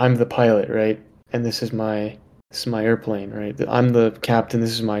 I'm the pilot, right? And this is my airplane, right? I'm the captain,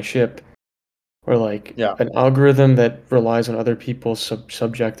 this is my ship. Or like Yeah. an algorithm that relies on other people's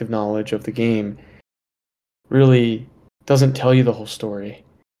subjective knowledge of the game really doesn't tell you the whole story.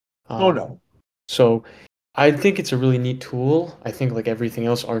 Oh Um, no. so I think it's a really neat tool. I think like everything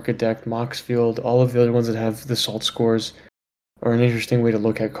else, Architect, Moxfield, all of the other ones that have the salt scores are an interesting way to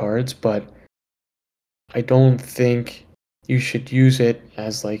look at cards, but I don't think you should use it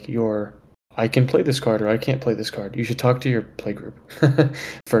as like your I can play this card or I can't play this card. You should talk to your play group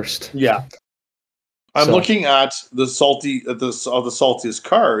first. Yeah. I'm So looking at the saltiest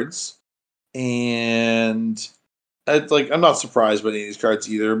cards, and I'm not surprised by any of these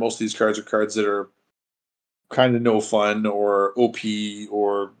cards either. Most of these cards are cards that are kind of no fun or OP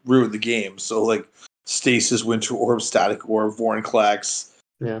or ruin the game. So like Stasis, Winter Orb, Static Orb, Vorinclex,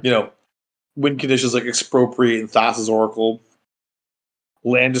 yeah. you know, win conditions like Expropriate and Thassa's Oracle,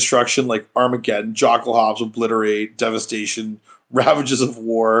 land destruction like Armageddon, Jockelhops, Obliterate, Devastation, Ravages of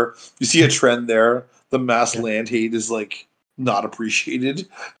War. You see a trend there. The mass Yeah. land hate is like not appreciated.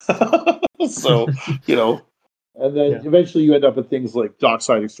 So, and then Yeah. eventually you end up with things like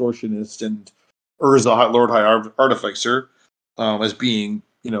Dockside Extortionist and Urza Lord High Artificer as being,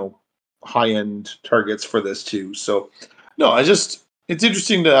 high end targets for this too. So, no, it's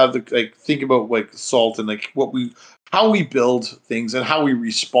interesting to have think about like salt and like how we build things and how we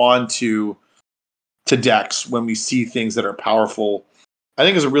respond to decks when we see things that are powerful. I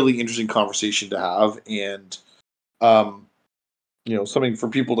think is a really interesting conversation to have, and um, something for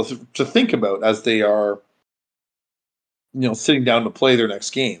people to think about as they are, sitting down to play their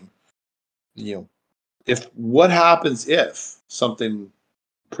next game. You know, if what happens if something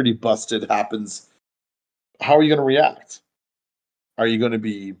pretty busted happens, how are you going to react? Are you going to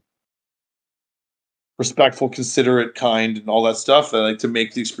be respectful, considerate, kind, and all that stuff, and to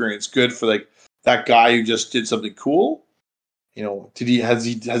make the experience good for that guy who just did something cool? Did he has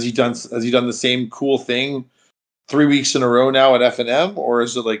he done the same cool thing 3 weeks in a row now at FNM, or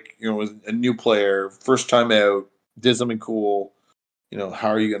is it a new player, first time out, did something cool? How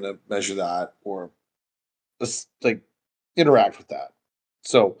are you going to measure that or just interact with that?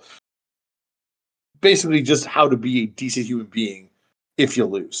 So basically, just how to be a decent human being if you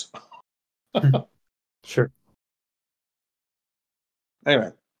lose. Sure.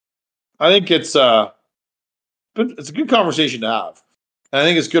 Anyway, I think it's a good conversation to have. And I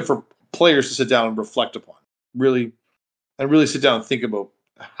think it's good for players to sit down and reflect upon, really, and really sit down and think about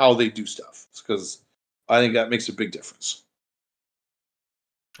how they do stuff, because I think that makes a big difference.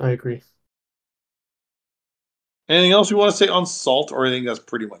 I agree. Anything else you want to say on Salt, or I think that's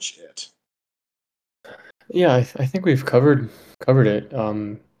pretty much it? Yeah, I think we've covered it.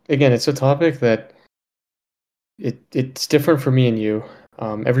 Again, it's a topic that it's different for me and you.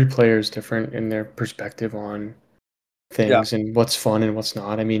 Every player is different in their perspective on Yeah. things and what's fun and what's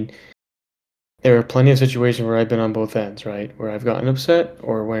not. I mean, there are plenty of situations where I've been on both ends, right? Where I've gotten upset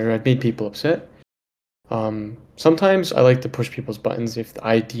or where I've made people upset. Sometimes I like to push people's buttons if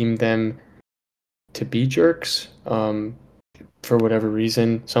I deem them to be jerks. For whatever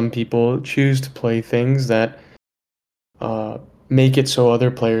reason, some people choose to play things that uh, make it so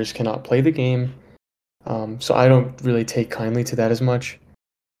other players cannot play the game. So I don't really take kindly to that as much.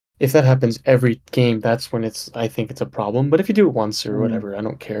 If that happens every game, that's when I think it's a problem. But if you do it once or Mm. whatever, I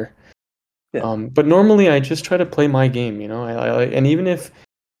don't care. Yeah. But normally I just try to play my game, you know. And even if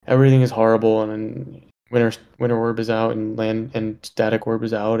everything is horrible and then winter orb is out and land and static orb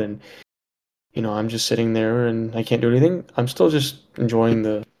is out and I'm just sitting there and I can't do anything, I'm still just enjoying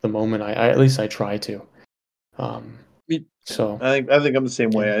the moment. I at least I try to. Um, Yeah. so I think I'm the same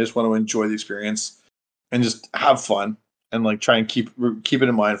way. yeah. I just want to enjoy the experience and just have fun and like try and keep it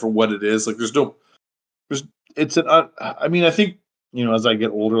in mind for what it is. Like there's it's an I mean, I think, as I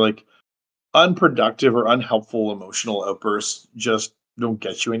get older, like unproductive or unhelpful emotional outbursts just don't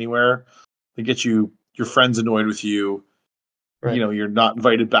get you anywhere. They get your friends annoyed with you. Right. You're not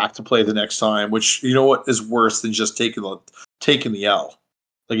invited back to play the next time, which you know what is worse than just taking the L.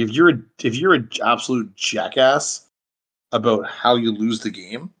 Like if you're an absolute jackass about how you lose the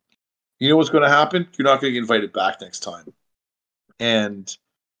game, you know what's going to happen? You're not going to get invited back next time. And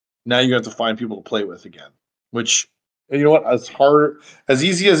now you have to find people to play with again, which, you know what, as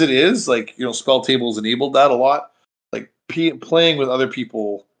easy as it is, like, Spell Tables enabled that a lot. Like playing with other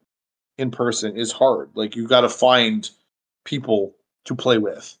people in person is hard. Like you got to find people to play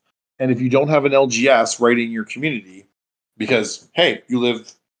with. And if you don't have an LGS right in your community, because, hey, you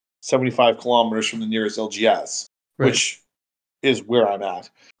live 75 kilometers from the nearest LGS, Right. which is where I'm at.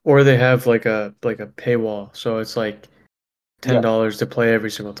 Or they have like a paywall, so it's like Yeah. $10 to play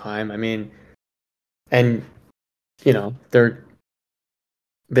every single time. I mean, and they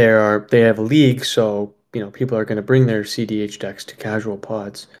have a league, so people are going to bring their CDH decks to casual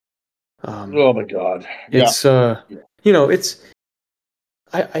pods. Um, Oh my God. Yeah. it's it's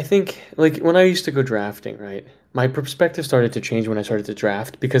I think like when I used to go drafting, right? My perspective started to change when I started to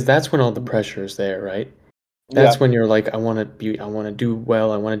draft because that's when all the pressure is there, right? That's Yeah. when you're like, I want to do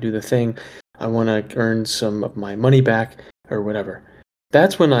well, I want to do the thing, I want to earn some of my money back or whatever.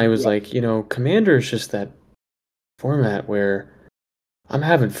 That's when I was Yeah. like, Commander is just that format where I'm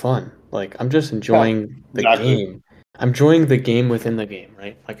having fun. Like I'm just Yeah. enjoying the Exactly. game. I'm enjoying the game within the game,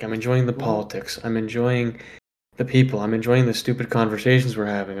 right? Like I'm enjoying the Mhm. politics. I'm enjoying the people. I'm enjoying the stupid conversations we're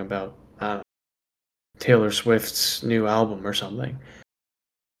having about Taylor Swift's new album or something.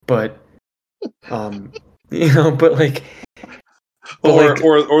 But um, but but Or like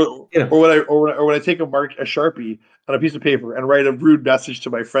or or you know, or when I take a Sharpie on a piece of paper and write a rude message to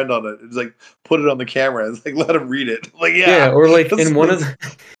my friend on it, it's like put it on the camera. It's like let him read it. Like, yeah, yeah, or like that's, in one of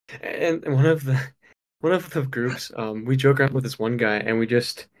that's the and one of the groups, we joke around with this one guy, and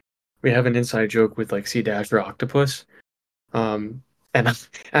we have an inside joke with like C Dash or Octopus. And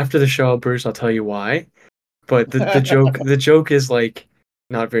after the show, Bruce, I'll tell you why. But the joke is like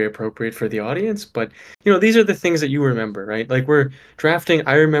not very appropriate for the audience. But these are the things that you remember, right? Like we're drafting.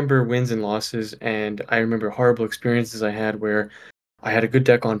 I remember wins and losses, and I remember horrible experiences I had where I had a good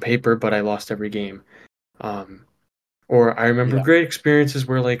deck on paper, but I lost every game. Um, or I remember yeah, great experiences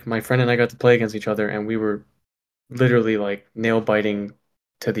where like my friend and I got to play against each other, and we were literally like nail biting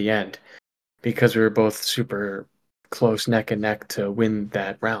to the end because we were both super close neck and neck to win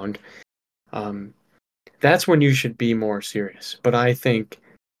that round. Um, that's when you should be more serious. But I think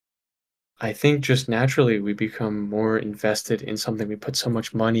just naturally we become more invested in something we put so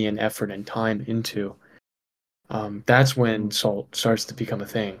much money and effort and time into. That's when Mhm. salt starts to become a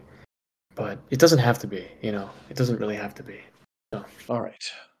thing. But it doesn't have to be, It doesn't really have to be. So All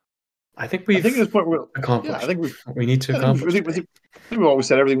right. I think I think at we've this point yeah, I accomplished think we've what we need to I think we've, I accomplish think, I today. think I think we've always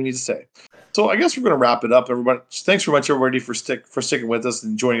said everything we need to say. So I guess we're going to wrap it up, everybody. Thanks very much, everybody, for sticking with us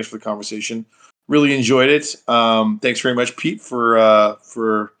and joining us for the conversation. Really enjoyed it. Thanks very much, Pete, for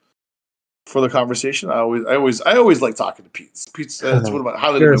the conversation. I always like talking to Pete. Pete's it's one of my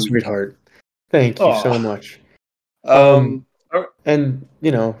highlight of You're a my week. sweetheart. Thank you so Oh, much. Um, um, all and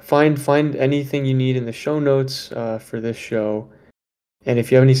find anything you need in the show notes for this show. And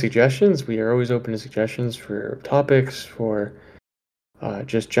if you have any suggestions, we are always open to suggestions for topics, for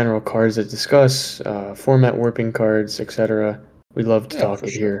just general cards that discuss, format warping cards, etc. We love to talk for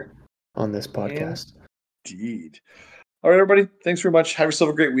it sure. here on this podcast. Indeed. All right, everybody. Thanks very much. Have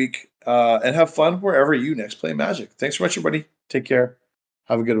yourself a great week, and have fun wherever you next play Magic. Thanks so much, everybody. Take care.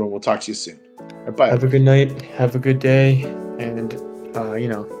 Have a good one. We'll talk to you soon. All right, bye. Have a good night. Have a good day. And,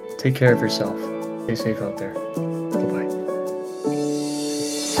 take care of yourself. Stay safe out there.